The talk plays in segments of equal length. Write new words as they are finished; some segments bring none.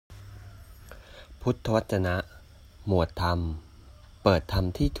พุทธวจนะ หมวดธรรม เปิดธรรม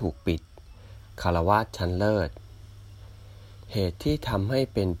ที่ถูกปิดคฤหัสถ์ชั้นเลิศเหตุที่ทำให้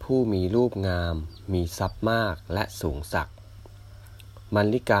เป็นผู้มีรูปงามมีทรัพย์มากและสูงศักดิ์มัล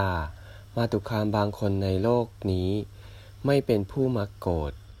ลิกามาตุคามบางคนในโลกนี้ไม่เป็นผู้มักโกร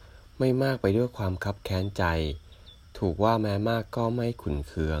ธไม่มากไปด้วยความคับแค้นใจถูกว่าแม้มากก็ไม่ขุ่น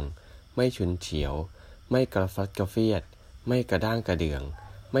เคืองไม่ฉุนเฉียวไม่กระฟัดกระเฟียดไม่กระด้างกระเดื่อง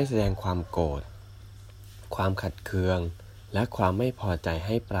ไม่แสดงความโกรธความขัดเคืองและความไม่พอใจใ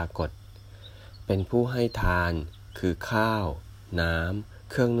ห้ปรากฏเป็นผู้ให้ทานคือข้าวน้ำ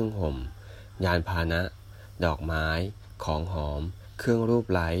เครื่องนุ่งห่มยานพาหนะดอกไม้ของหอมเครื่องรูป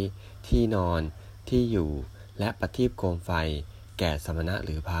ไล้ที่นอนที่อยู่และประทีปโคมไฟแก่สมณะห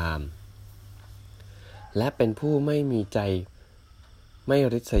รือพราหมณ์และเป็นผู้ไม่มีใจไม่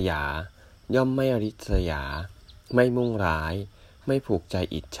ริษยาย่อมไม่ริษยาไม่มุ่งร้ายไม่ผูกใจ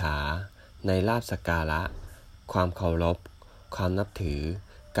อิจฉาในลาภสักการะความเคารพความนับถือ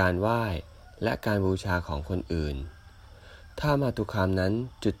การไหว้และการบูชาของคนอื่นถ้ามาตุคามนั้น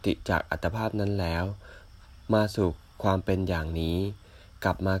จุติจากอัตภาพนั้นแล้วมาสู่ความเป็นอย่างนี้ก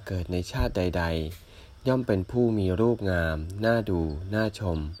ลับมาเกิดในชาติใดๆย่อมเป็นผู้มีรูปงามน่าดูน่าช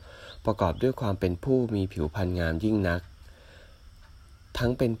มประกอบด้วยความเป็นผู้มีผิวพรรณงามยิ่งนักทั้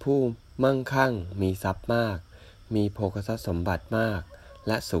งเป็นผู้มั่งคั่งมีทรัพย์มากมีโภคทรัพย์สมบัติมากแ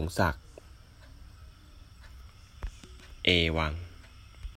ละสูงศักดิ์เอวัง